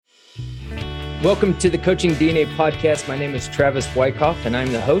Welcome to the Coaching DNA podcast. My name is Travis Wyckoff, and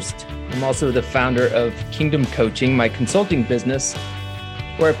I'm the host. I'm also the founder of Kingdom Coaching, my consulting business,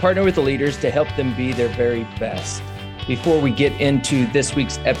 where I partner with the leaders to help them be their very best. Before we get into this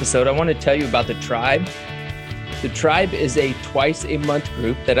week's episode, I want to tell you about the Tribe. The Tribe is a twice-a-month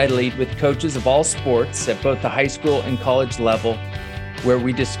group that I lead with coaches of all sports at both the high school and college level, where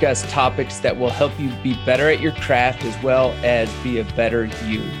we discuss topics that will help you be better at your craft as well as be a better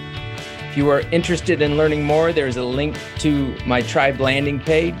you. If you are interested in learning more, there's a link to my Tribe landing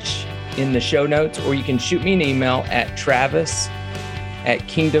page in the show notes, or you can shoot me an email at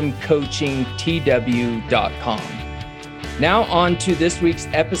travis@kingdomcoachingtw.com. Now on to this week's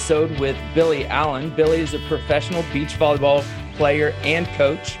episode with Billy Allen. Billy is a professional beach volleyball player and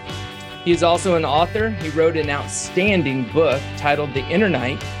coach. He is also an author. He wrote an outstanding book titled The Inner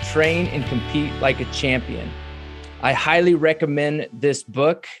Night: Train and Compete Like a Champion. I highly recommend this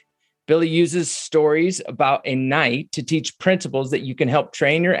book. Billy uses stories about a night to teach principles that you can help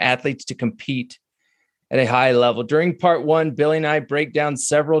train your athletes to compete at a high level. During part one, Billy and I break down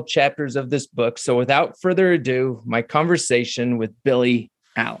several chapters of this book. So without further ado, my conversation with Billy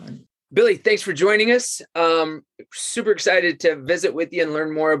Allen. Billy, thanks for joining us. Super excited to visit with you and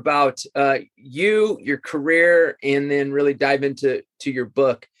learn more about you, your career, and then really dive into your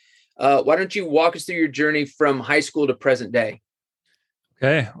book. Why don't you walk us through your journey from high school to present day?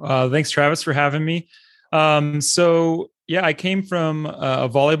 Okay. Thanks, Travis, for having me. I came from a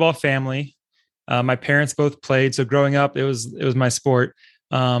volleyball family. My parents both played. So growing up, it was my sport.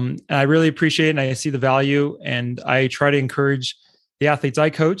 And I really appreciate it. And I see the value, and I try to encourage the athletes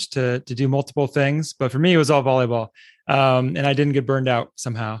I coach to do multiple things. But for me, it was all volleyball. And I didn't get burned out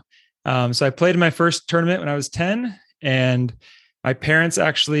somehow. So I played in my first tournament when I was 10, and my parents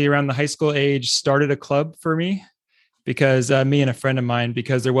actually around the high school age started a club for me. Because me and a friend of mine,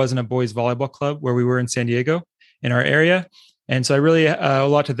 because there wasn't a boys volleyball club where we were in San Diego in our area. And so I really owe a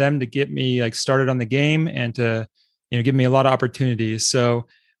lot to them to get me started on the game and to, give me a lot of opportunities. So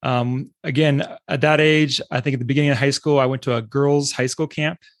again, at that age, I think at the beginning of high school, I went to a girls' high school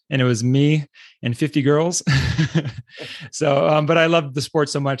camp, and it was me and 50 girls. So, but I loved the sport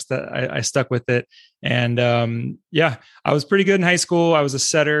so much that I stuck with it. And I was pretty good in high school. I was a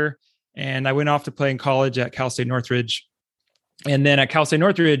setter. And I went off to play in college at Cal State Northridge. And then at Cal State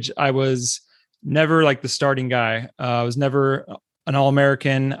Northridge, I was never the starting guy. I was never an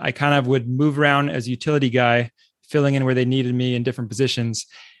All-American. I kind of would move around as a utility guy, filling in where they needed me in different positions.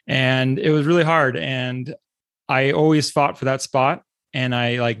 And it was really hard. And I always fought for that spot. And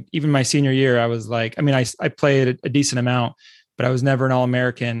even my senior year, I was I played a decent amount, but I was never an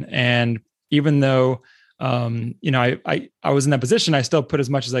All-American. And even though I was in that position, I still put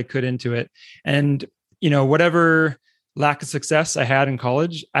as much as I could into it. And, whatever lack of success I had in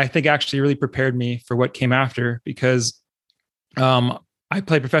college, I think actually really prepared me for what came after, because I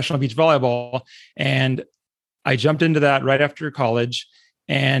played professional beach volleyball, and I jumped into that right after college,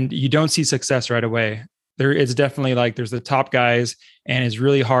 and you don't see success right away. There is definitely there's the top guys, and it's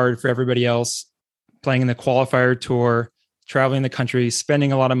really hard for everybody else playing in the qualifier tour, traveling the country,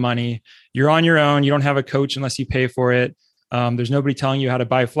 spending a lot of money. You're on your own. You don't have a coach unless you pay for it. There's nobody telling you how to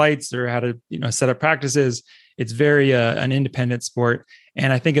buy flights or how to, set up practices. It's very an independent sport.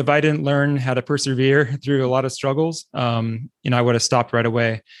 And I think if I didn't learn how to persevere through a lot of struggles, I would have stopped right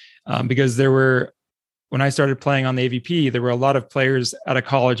away. Because when I started playing on the AVP, there were a lot of players out of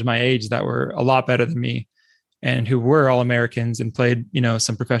college my age that were a lot better than me and who were All-Americans and played,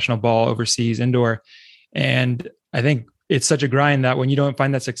 some professional ball overseas, indoor. And I think it's such a grind that when you don't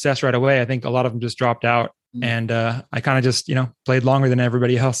find that success right away, I think a lot of them just dropped out. Mm-hmm. And I kind of just, played longer than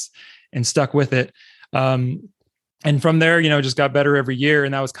everybody else and stuck with it. And from there, just got better every year.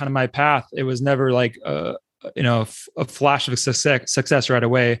 And that was kind of my path. It was never a flash of success right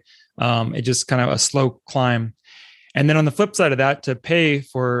away. It just kind of a slow climb. And then on the flip side of that, to pay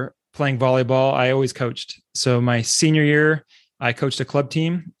for playing volleyball, I always coached. So my senior year, I coached a club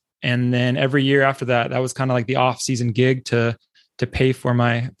team. And then every year after that, that was kind of the off-season gig to pay for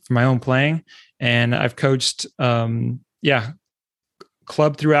my own playing. And I've coached,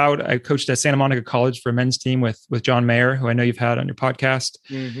 club throughout. I coached at Santa Monica College for a men's team with John Mayer, who I know you've had on your podcast.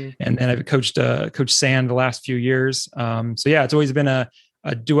 Mm-hmm. And then I've coached Sand the last few years. It's always been a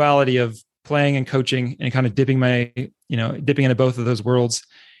duality of playing and coaching, and kind of dipping into both of those worlds.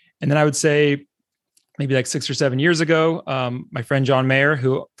 And then I would say maybe 6 or 7 years ago, my friend John Mayer,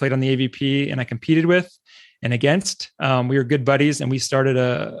 who played on the AVP and I competed with and against, we were good buddies, and we started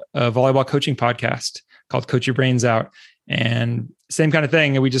a volleyball coaching podcast called Coach Your Brains Out. And same kind of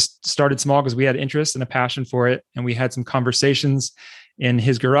thing. And we just started small because we had interest and a passion for it. And we had some conversations in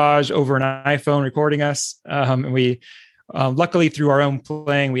his garage over an iPhone recording us. And we, luckily through our own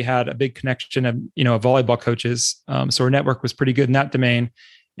playing, we had a big connection of, of volleyball coaches. So our network was pretty good in that domain,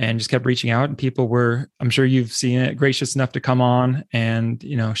 and just kept reaching out, and people were, I'm sure you've seen it, gracious enough to come on and,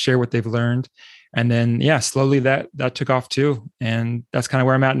 share what they've learned. And then, slowly that took off too. And that's kind of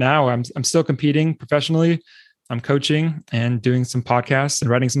where I'm at now. I'm still competing professionally. I'm coaching and doing some podcasts and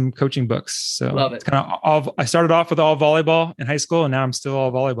writing some coaching books. So love it. It's kind of all, I started off with all volleyball in high school, and now I'm still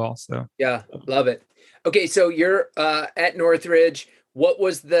all volleyball. So yeah, love it. Okay. So you're at Northridge. What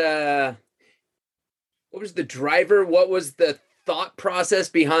was the driver? What was the thought process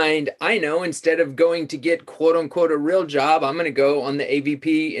behind, instead of going to get quote unquote a real job, I'm going to go on the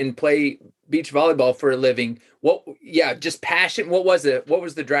AVP and play beach volleyball for a living? Just passion. What was it? What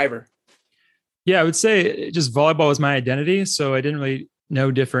was the driver? Yeah, I would say just volleyball was my identity. So I didn't really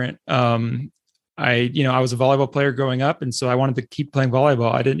know different. I was a volleyball player growing up, and so I wanted to keep playing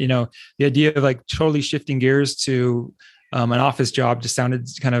volleyball. I didn't, the idea of like totally shifting gears to an office job just sounded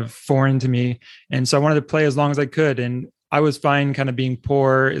kind of foreign to me. And so I wanted to play as long as I could. And I was fine kind of being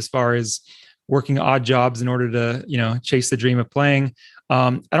poor as far as working odd jobs in order to, chase the dream of playing.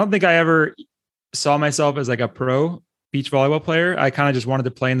 I don't think I ever saw myself as like a pro beach volleyball player. I kind of just wanted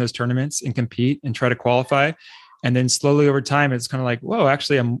to play in those tournaments and compete and try to qualify. And then slowly over time, it's kind of like, whoa,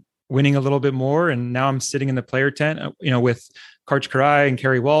 actually I'm winning a little bit more. And now I'm sitting in the player tent, with Karch Karai and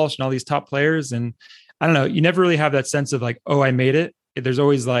Kerry Walsh and all these top players. And I don't know, you never really have that sense of like, oh, I made it. There's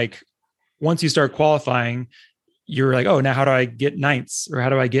always like, once you start qualifying, you're like, oh, now how do I get ninths, or how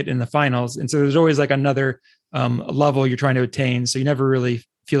do I get in the finals? And so there's always like another level you're trying to attain. So you never really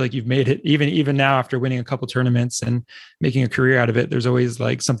feel like you've made it. Even now, after winning a couple tournaments and making a career out of it, there's always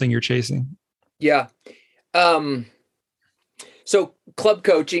like something you're chasing. Yeah. So club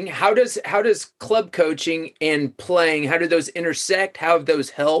coaching, how does club coaching and playing, how do those intersect? How have those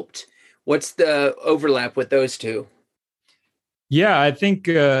helped? What's the overlap with those two? Yeah, I think,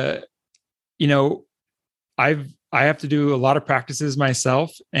 I have to do a lot of practices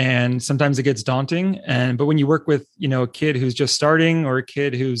myself, and sometimes it gets daunting. But when you work with, a kid who's just starting, or a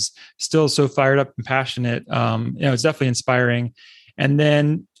kid who's still so fired up and passionate, it's definitely inspiring. And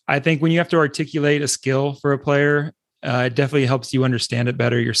then I think when you have to articulate a skill for a player, it definitely helps you understand it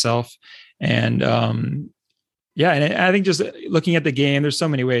better yourself. And and I think just looking at the game, there's so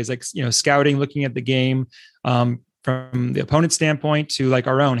many ways, like, scouting, looking at the game, from the opponent's standpoint to like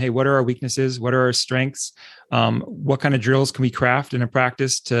our own. Hey, what are our weaknesses? What are our strengths? What kind of drills can we craft in a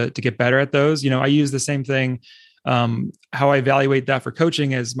practice to get better at those? I use the same thing, how I evaluate that for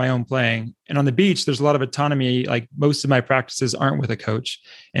coaching as my own playing. And on the beach, there's a lot of autonomy. Like most of my practices aren't with a coach.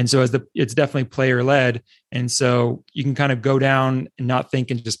 And so it's definitely player led. And so you can kind of go down and not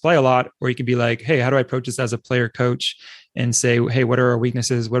think and just play a lot, or you can be like, hey, how do I approach this as a player coach and say, hey, what are our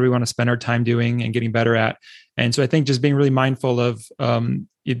weaknesses? What do we want to spend our time doing and getting better at? And so I think just being really mindful of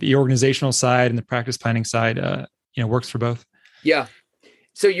the organizational side and the practice planning side, works for both. Yeah.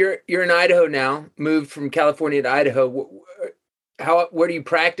 So you're in Idaho now, moved from California to Idaho. Where do you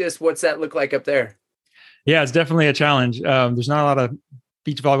practice? What's that look like up there? Yeah, it's definitely a challenge. There's not a lot of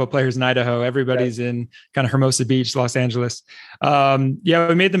beach volleyball players in Idaho. Everybody's in kind of Hermosa Beach, Los Angeles. We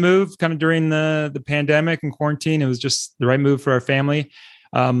made the move kind of during the pandemic and quarantine. It was just the right move for our family.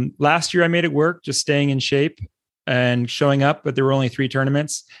 Last year I made it work, just staying in shape and showing up, but there were only 3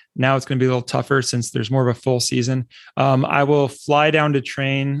 tournaments. Now it's going to be a little tougher since there's more of a full season. I will fly down to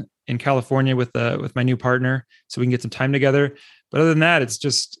train in California with my new partner so we can get some time together. But other than that, it's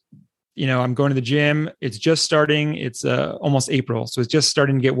just, I'm going to the gym. It's just starting. It's almost April. So it's just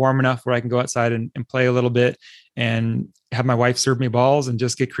starting to get warm enough where I can go outside and play a little bit and have my wife serve me balls and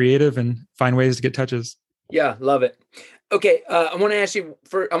just get creative and find ways to get touches. Yeah, love it. Okay, I want to ask you,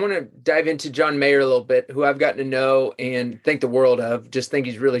 I want to dive into John Mayer a little bit, who I've gotten to know and think the world of. Just think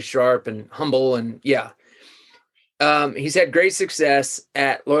he's really sharp and humble, and he's had great success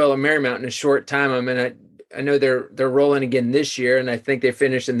at Loyola Marymount in a short time. I mean, I know they're rolling again this year, and I think they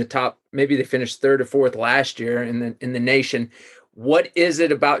finished in the top. Maybe they finished 3rd or 4th last year in the nation. What is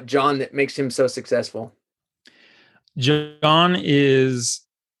it about John that makes him so successful? John is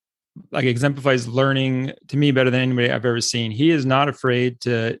exemplifies learning to me better than anybody I've ever seen. He is not afraid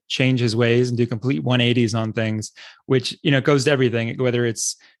to change his ways and do complete 180s on things, which, goes to everything, whether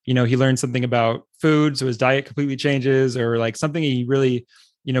it's, he learned something about food, so his diet completely changes, or like something he really,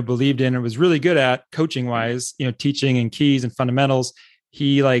 believed in and was really good at coaching wise, teaching and keys and fundamentals.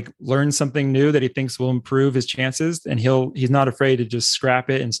 He learns something new that he thinks will improve his chances, and he's not afraid to just scrap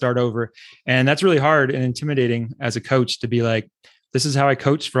it and start over. And that's really hard and intimidating as a coach to be like, this is how I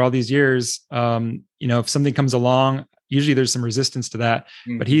coached for all these years. If something comes along, usually there's some resistance to that,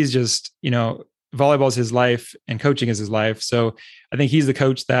 but he's just, volleyball is his life and coaching is his life. So I think he's the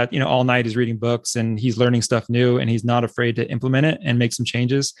coach that, all night is reading books and he's learning stuff new and he's not afraid to implement it and make some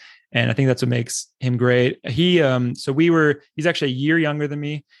changes. And I think that's what makes him great. He's actually a year younger than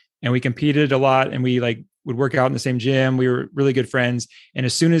me, and we competed a lot, and we would work out in the same gym. We were really good friends. And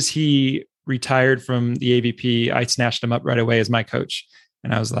as soon as he retired from the AVP, I snatched him up right away as my coach.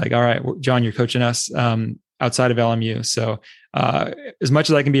 And I was like, all right, John, you're coaching us outside of LMU. So as much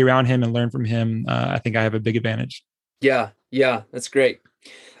as I can be around him and learn from him, I think I have a big advantage. Yeah, that's great.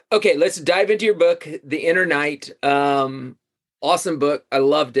 Okay, let's dive into your book, The Inner Knight. Awesome book. I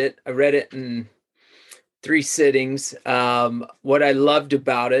loved it. I read it in 3 sittings. What I loved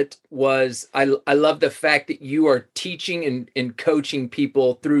about it was I love the fact that you are teaching and coaching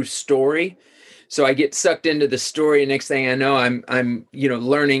people through story. So I get sucked into the story, and next thing I know, I'm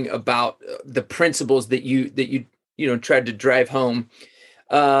learning about the principles that you tried to drive home.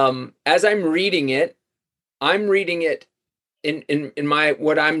 As I'm reading it in my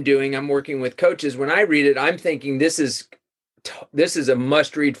what I'm doing. I'm working with coaches. When I read it, I'm thinking this is a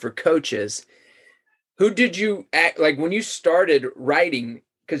must read for coaches. Who did you act like when you started writing?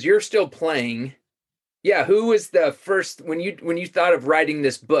 Because you're still playing. Yeah, who was the first when you thought of writing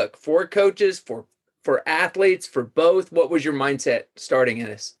this book? For coaches, for athletes, for both? What was your mindset starting in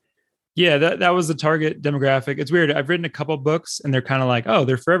this? Yeah, that was the target demographic. It's weird. I've written a couple of books and they're kind of like, oh,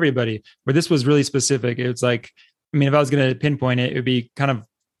 they're for everybody. But this was really specific. It's like, if I was going to pinpoint it, it would be kind of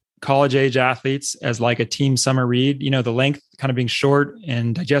college age athletes as like a team summer read, the length kind of being short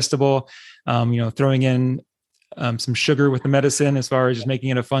and digestible, throwing in some sugar with the medicine as far as just making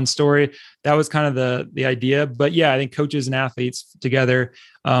it a fun story. That was kind of the idea. But yeah, I think coaches and athletes together,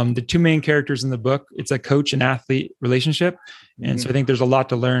 the 2 main characters in the book, it's a coach and athlete relationship. And so I think there's a lot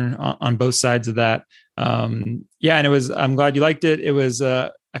to learn on both sides of that. And I'm glad you liked it. It was, I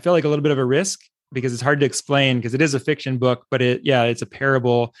feel like a little bit of a risk because it's hard to explain because it is a fiction book, but it's a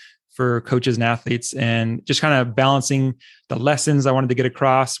parable for coaches and athletes, and just kind of balancing the lessons I wanted to get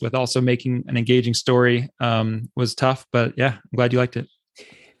across with also making an engaging story was tough, but yeah, I'm glad you liked it.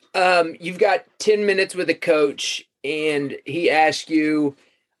 You've got 10 minutes with a coach and he asks you,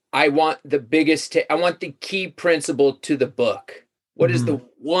 I want the key principle to the book. What is the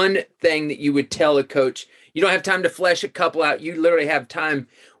one thing that you would tell a coach? You don't have time to flesh a couple out. You literally have time.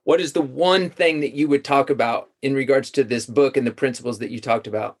 What is the one thing that you would talk about in regards to this book and the principles that you talked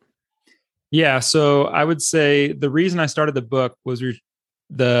about? Yeah. So I would say the reason I started the book was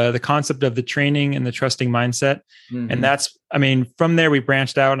the concept of the training and the trusting mindset. And that's, from there we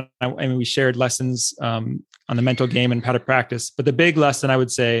branched out and we shared lessons on the mental game and how to practice. But the big lesson I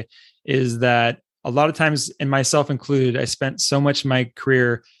would say is that a lot of times, and myself included, I spent so much of my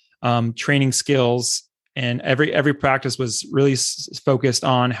career training skills, and every practice was really focused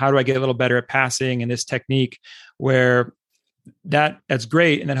on how do I get a little better at passing and this technique, where that's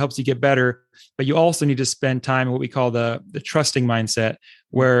great and that helps you get better, but you also need to spend time in what we call the trusting mindset,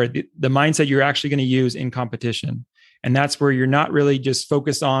 where the mindset you're actually going to use in competition. And that's where you're not really just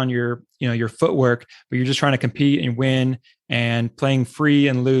focused on your footwork, but you're just trying to compete and win and playing free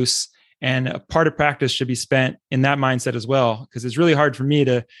and loose. And a part of practice should be spent in that mindset as well, because it's really hard for me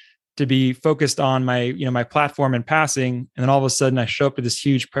to be focused on my platform and passing. And then all of a sudden I show up to this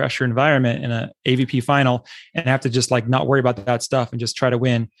huge pressure environment in a AVP final and have to just not worry about that stuff and just try to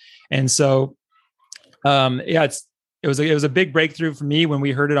win. And so, it was a big breakthrough for me when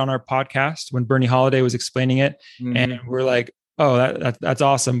we heard it on our podcast, when Bernie Holiday was explaining it. And we're like, oh, that's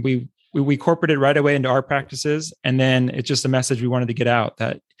awesome. We incorporated right away into our practices. And then it's just a message we wanted to get out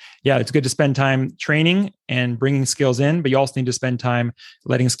that, yeah, it's good to spend time training and bringing skills in, but you also need to spend time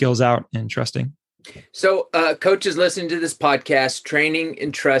letting skills out and trusting. So coaches listening to this podcast, training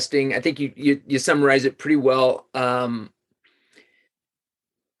and trusting, I think you summarize it pretty well.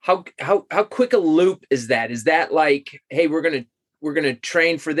 How quick a loop is that? Is that like, hey, we're going to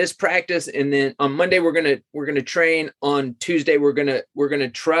train for this practice, and then on Monday we're going to train, on Tuesday we're going to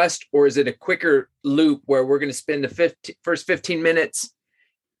trust? Or is it a quicker loop where we're going to spend the first 15 minutes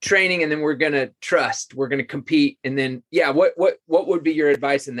training and then we're going to trust, we're going to compete? And then, what would be your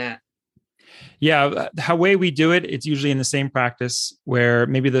advice in that? Yeah, how way we do it, it's usually in the same practice where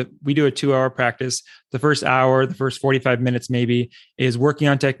maybe we do a 2-hour practice. The first hour, the first 45 minutes maybe is working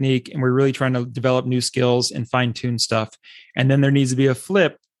on technique, and we're really trying to develop new skills and fine tune stuff. And then there needs to be a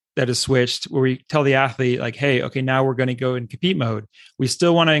flip that is switched where we tell the athlete like, hey, okay, now we're going to go in compete mode. We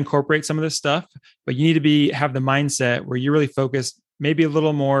still want to incorporate some of this stuff, but you need to have the mindset where you're really focused maybe a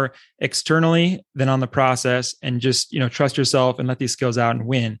little more externally than on the process, and just, trust yourself and let these skills out and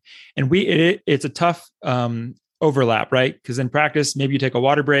win. And it's a tough overlap, right? Because in practice, maybe you take a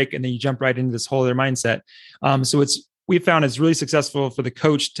water break and then you jump right into this whole other mindset. So we found it's really successful for the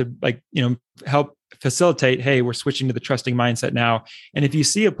coach to help facilitate, hey, we're switching to the trusting mindset now. And if you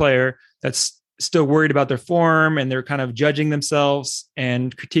see a player that's still worried about their form and they're kind of judging themselves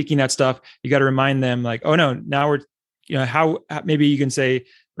and critiquing that stuff, you got to remind them like, oh no, now we're, how maybe you can say,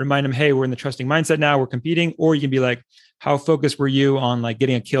 remind them, hey, we're in the trusting mindset now, we're competing. Or you can be like, how focused were you on like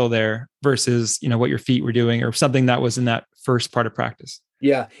getting a kill there versus, what your feet were doing or something that was in that first part of practice.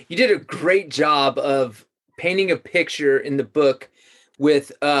 Yeah. You did a great job of painting a picture in the book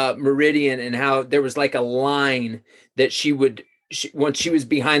with Meridian and how there was like a line that once she was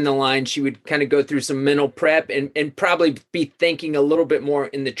behind the line, she would kind of go through some mental prep and probably be thinking a little bit more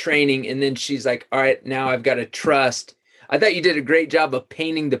in the training. And then she's like, all right, now I've got to trust. I thought you did a great job of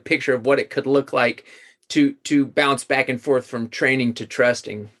painting the picture of what it could look like to bounce back and forth from training to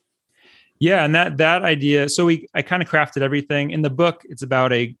trusting. Yeah. And that idea. So I kind of crafted everything in the book. It's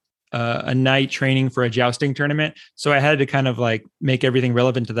about a night training for a jousting tournament. So I had to kind of like make everything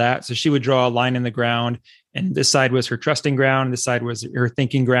relevant to that. So she would draw a line in the ground and this side was her trusting ground. This side was her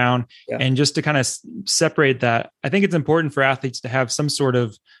thinking ground. Yeah. And just to kind of separate that, I think it's important for athletes to have some sort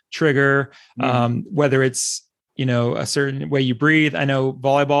of trigger, whether it's, a certain way you breathe. I know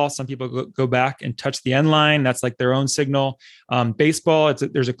volleyball, some people go back and touch the end line. That's like their own signal. Baseball,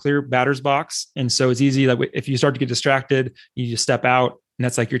 there's a clear batter's box. And so it's easy that if you start to get distracted, you just step out and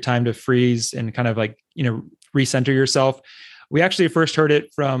that's like your time to freeze and kind of like, recenter yourself. We actually first heard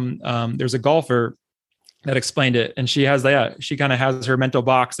it from, there's a golfer that explained it. And she kind of has her mental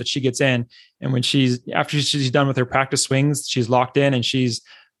box that she gets in. And when after she's done with her practice swings, she's locked in and she's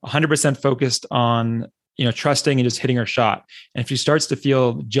 100% focused on, trusting and just hitting her shot. And if she starts to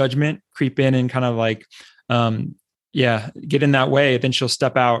feel judgment creep in and kind of like, get in that way, then she'll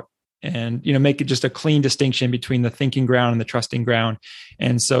step out and, make it just a clean distinction between the thinking ground and the trusting ground.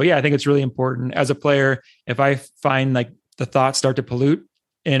 And so, I think it's really important as a player, if I find like the thoughts start to pollute,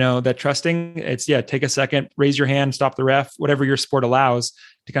 that trusting, it's take a second, raise your hand, stop the ref, whatever your sport allows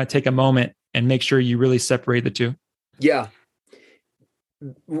to kind of take a moment and make sure you really separate the two. Yeah.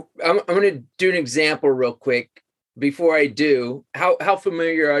 I'm going to do an example real quick. Before I do, how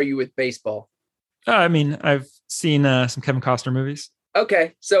familiar are you with baseball? I mean, I've seen some Kevin Costner movies.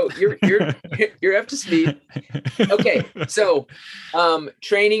 Okay, so you're up to speed. Okay, so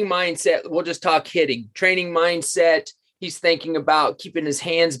training mindset. We'll just talk hitting. Training mindset. He's thinking about keeping his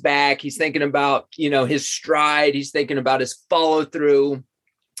hands back. He's thinking about his stride. He's thinking about his follow through.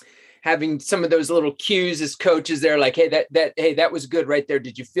 Having some of those little cues as coaches, they're like, hey, that was good right there.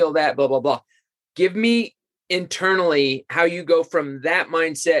 Did you feel that? Blah, blah, blah. Give me internally how you go from that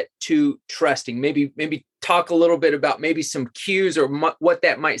mindset to trusting. Maybe talk a little bit about maybe some cues or what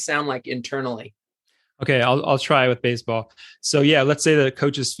that might sound like internally. Okay, I'll try with baseball. So let's say the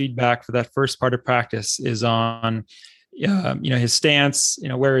coach's feedback for that first part of practice is on, his stance,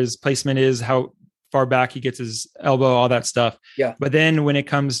 where his placement is, how far back he gets his elbow, all that stuff. Yeah. But then when it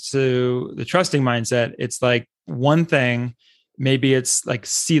comes to the trusting mindset, it's like one thing, maybe it's like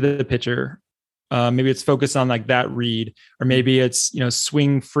see the pitcher. Maybe it's focused on like that read, or maybe it's,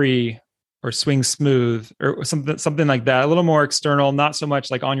 swing free or swing smooth or something like that. A little more external, not so much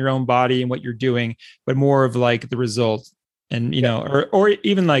like on your own body and what you're doing, but more of like the result and, or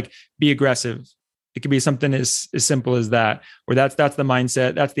even like be aggressive. It could be something as simple as that, where that's the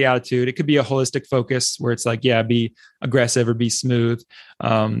mindset, that's the attitude. It could be a holistic focus where it's like, be aggressive or be smooth.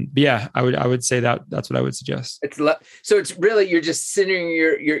 I would say that's what I would suggest. So it's really, you're just centering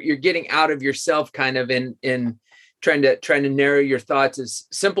you're getting out of yourself kind of in trying to narrow your thoughts as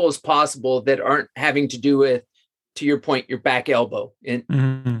simple as possible that aren't having to do with, to your point, your back elbow. And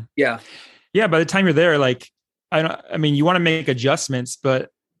by the time you're there, like, I mean, you want to make adjustments, but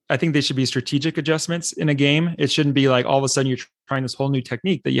I think they should be strategic adjustments in a game. It shouldn't be like all of a sudden you're trying this whole new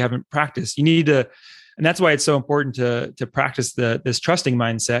technique that you haven't practiced. You need to, and that's why it's so important to practice this trusting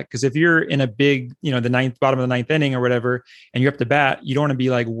mindset. Because if you're in a big, the bottom of the ninth inning or whatever, and you're up to bat, you don't want to be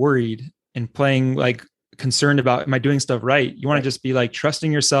like worried and playing like concerned about, am I doing stuff right? You want to just be like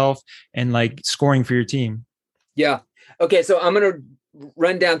trusting yourself and like scoring for your team. Yeah. Okay. So I'm going to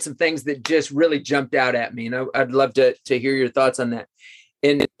run down some things that just really jumped out at me. And I'd love to hear your thoughts on that.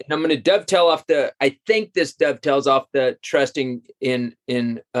 And I'm going to dovetail I think this dovetails off the trusting in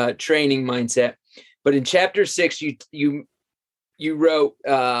training mindset. But in chapter 6, you wrote,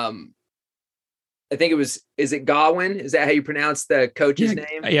 I think is it Gowan? Is that how you pronounce the coach's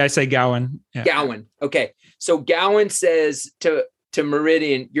name? Yeah, I say Gowan. Yeah. Gowan. Okay. So Gowan says to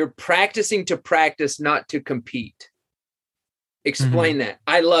Meridian, you're practicing to practice, not to compete. Explain that.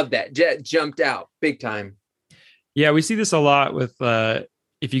 I love that. Jumped out big time. Yeah, we see this a lot with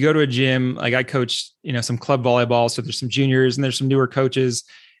if you go to a gym, like I coach, some club volleyball. So there's some juniors and there's some newer coaches,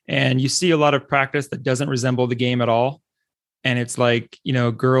 and you see a lot of practice that doesn't resemble the game at all. And it's like,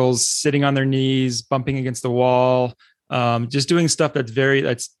 girls sitting on their knees, bumping against the wall, just doing stuff that's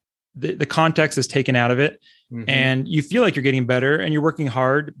the context is taken out of it. Mm-hmm. And you feel like you're getting better and you're working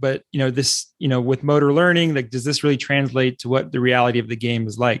hard, but with motor learning, like, does this really translate to what the reality of the game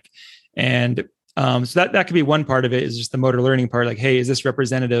is like? And so that could be one part of it, is just the motor learning part. Like, hey, is this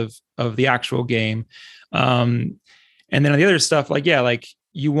representative of the actual game? And then on the other stuff, like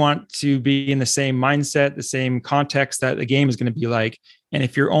you want to be in the same mindset, the same context that the game is going to be like. And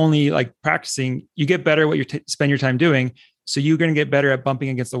if you're only like practicing, you get better at what you spend your time doing. So you're going to get better at bumping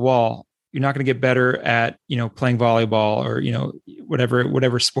against the wall. You're not going to get better at, playing volleyball or,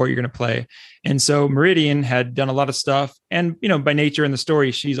 whatever sport you're going to play. And so Meridian had done a lot of stuff, and, by nature in the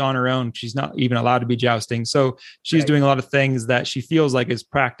story, she's on her own. She's not even allowed to be jousting. So she's doing a lot of things that she feels like is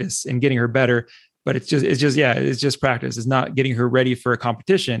practice and getting her better. But it's just practice. It's not getting her ready for a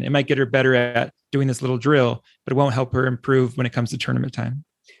competition. It might get her better at doing this little drill, but it won't help her improve when it comes to tournament time.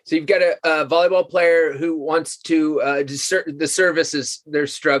 So you've got a volleyball player who wants to the service is, they're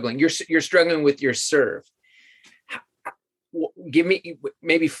struggling. You're struggling with your serve. Give me,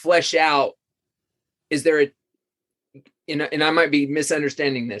 maybe flesh out. Is there and I might be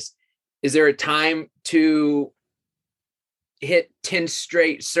misunderstanding this. Is there a time to hit 10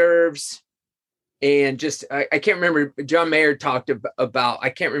 straight serves? And just, I can't remember, John Mayer talked about, I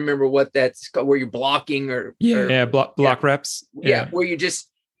can't remember what that's called, where you're blocking block reps. Yeah. Where you just,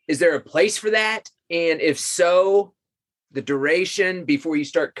 is there a place for that? And if so, the duration before you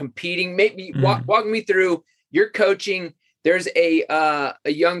start competing, maybe walk me through your coaching. There's a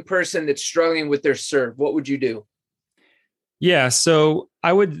young person that's struggling with their serve. What would you do? Yeah. So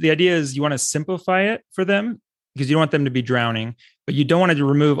the idea is you want to simplify it for them, because you don't want them to be drowning, but you don't want to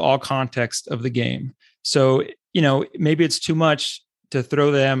remove all context of the game. So, maybe it's too much to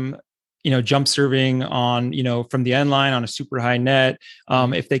throw them, jump serving on, from the end line on a super high net,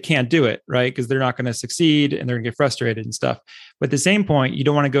 if they can't do it, right? Because they're not going to succeed and they're going to get frustrated and stuff. But at the same point, you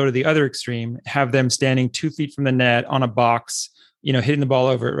don't want to go to the other extreme, have them standing 2 feet from the net on a box, hitting the ball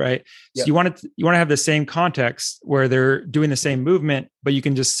over it, right? So you want to have the same context where they're doing the same movement, but you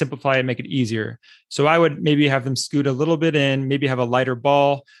can just simplify it and make it easier. So I would maybe have them scoot a little bit in, maybe have a lighter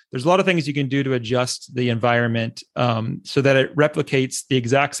ball. There's a lot of things you can do to adjust the environment so that it replicates the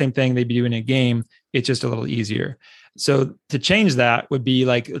exact same thing they'd be doing in a game. It's just a little easier. So to change that would be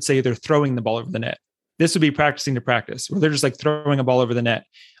like, let's say they're throwing the ball over the net. This would be practicing to practice, where they're just like throwing a ball over the net.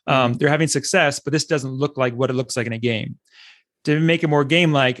 They're having success, but this doesn't look like what it looks like in a game. To make it more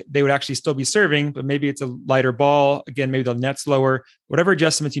game-like, they would actually still be serving, but maybe it's a lighter ball. Again, maybe the net's lower. Whatever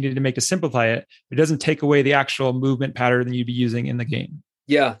adjustments you need to make to simplify it, it doesn't take away the actual movement pattern that you'd be using in the game.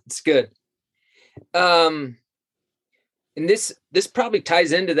 Yeah, it's good. And this probably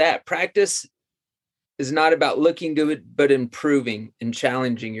ties into that. Practice is not about looking good, but improving and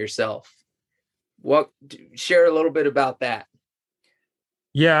challenging yourself. Share a little bit about that.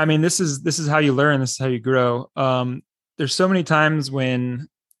 Yeah, I mean, this is how you learn. This is how you grow. There's so many times when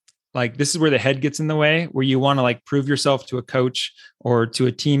like this is where the head gets in the way, where you want to like prove yourself to a coach or to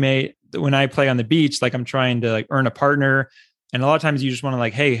a teammate. When I play on the beach, like I'm trying to like earn a partner. And a lot of times you just want to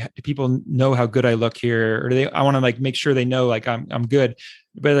like, hey, do people know how good I look here? Or I want to like make sure they know like I'm good.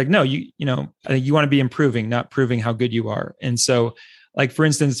 But like, no, I think you want to be improving, not proving how good you are. And so like, for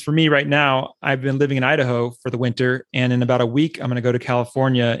instance, for me right now, I've been living in Idaho for the winter. And in about a week, I'm going to go to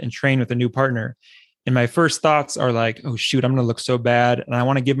California and train with a new partner. And my first thoughts are like, oh, shoot, I'm going to look so bad. And I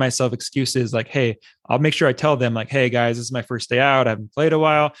want to give myself excuses like, hey, I'll make sure I tell them like, hey, guys, this is my first day out. I haven't played a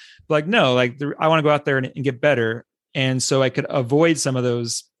while. But like, no, like I want to go out there and get better. And so I could avoid some of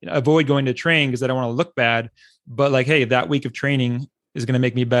those, avoid going to train because I don't want to look bad. But like, hey, that week of training is going to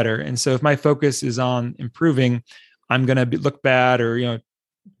make me better. And so if my focus is on improving, I'm going to look bad or,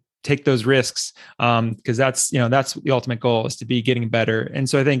 take those risks because that's the ultimate goal is to be getting better. And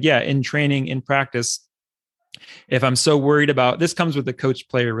so I think, in training, in practice, if I'm so worried about this comes with the coach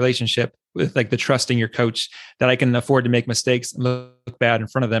player relationship with like the trusting your coach that I can afford to make mistakes and look bad in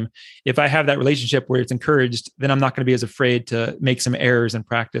front of them. If I have that relationship where it's encouraged, then I'm not going to be as afraid to make some errors in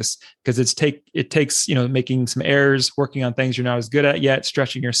practice because it takes, making some errors, working on things you're not as good at yet,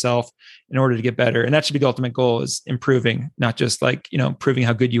 stretching yourself in order to get better. And that should be the ultimate goal is improving, not just like, proving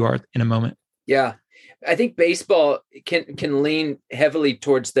how good you are in a moment. Yeah. I think baseball can lean heavily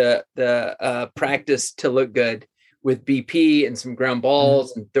towards the practice to look good with BP and some ground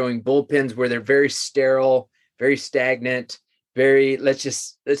balls and throwing bullpens where they're very sterile, very stagnant. very, let's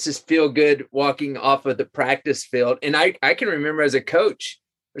just feel good walking off of the practice field. And I can remember as a coach,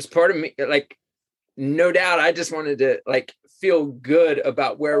 there's part of me, like, no doubt, I just wanted to like feel good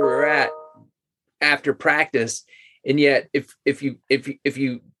about where we're at after practice. And yet if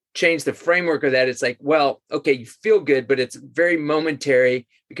you change the framework of that, it's like, well, okay, you feel good, but it's very momentary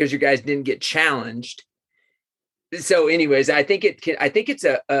because you guys didn't get challenged. So anyways, I think it's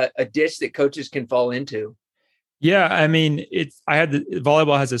a ditch that coaches can fall into. Yeah, I mean,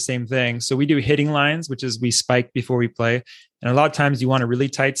 volleyball has the same thing. So we do hitting lines, which is we spike before we play. And a lot of times you want a really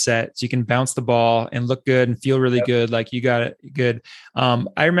tight set so you can bounce the ball and look good and feel really good. Like you got it good.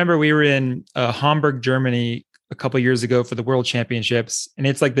 I remember we were in Hamburg, Germany a couple of years ago for the World Championships. And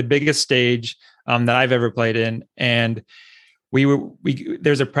it's like the biggest stage that I've ever played in. And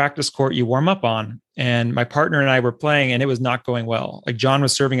there's a practice court you warm up on, and my partner and I were playing and it was not going well. Like John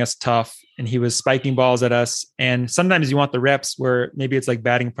was serving us tough and he was spiking balls at us. And sometimes you want the reps where maybe it's like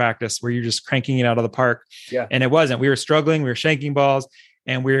batting practice where you're just cranking it out of the park. Yeah. And it wasn't. We were struggling, we were shanking balls,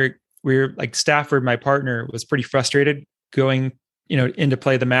 and we were like Stafford, my partner, was pretty frustrated going, into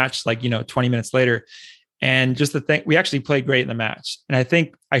play the match, 20 minutes later. And just the thing, we actually played great in the match. And I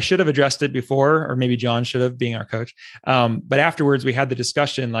think I should have addressed it before, or maybe John should have, being our coach. But afterwards we had the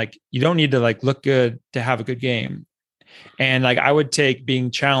discussion, like, you don't need to like look good to have a good game. And like, I would take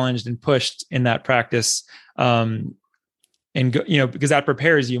being challenged and pushed in that practice, and because that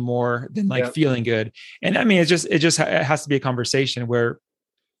prepares you more than like feeling good. And I mean, it has to be a conversation where,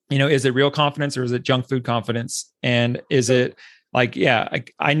 is it real confidence or is it junk food confidence? And is it like,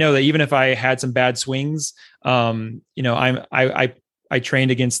 I know that even if I had some bad swings, I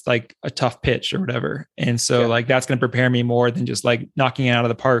trained against like a tough pitch or whatever. And so like, that's going to prepare me more than just like knocking it out of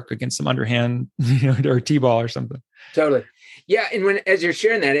the park against some underhand, or T-ball or something. Totally. Yeah. And as you're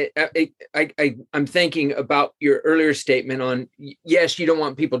sharing that, I'm thinking about your earlier statement on, yes, you don't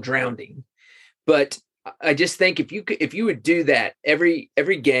want people drowning, but I just think if you would do that every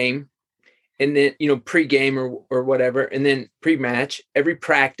game, and then, pre-game or whatever, and then pre-match, every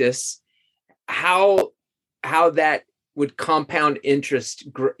practice, how that would compound interest,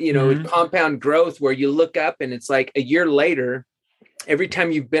 would compound growth, where you look up and it's like a year later, every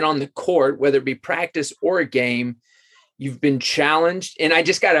time you've been on the court, whether it be practice or a game, you've been challenged. And I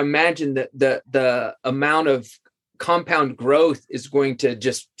just got to imagine that the amount of compound growth is going to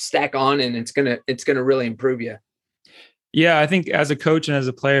just stack on, and it's going to really improve you. Yeah, I think as a coach and as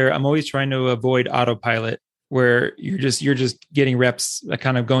a player, I'm always trying to avoid autopilot, where you're just getting reps,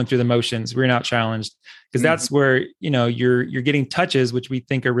 kind of going through the motions. We're not challenged, because that's where, you're getting touches, which we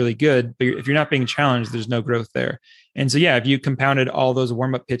think are really good. But if you're not being challenged, there's no growth there. And so, if you compounded all those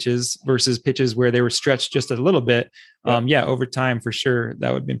warm-up pitches versus pitches where they were stretched just a little bit, over time, for sure,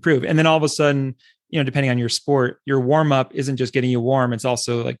 that would improve. And then all of a sudden, depending on your sport, your warm-up isn't just getting you warm, it's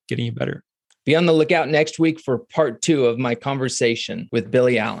also like getting you better. Be on the lookout next week for part 2 of my conversation with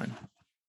Billy Allen.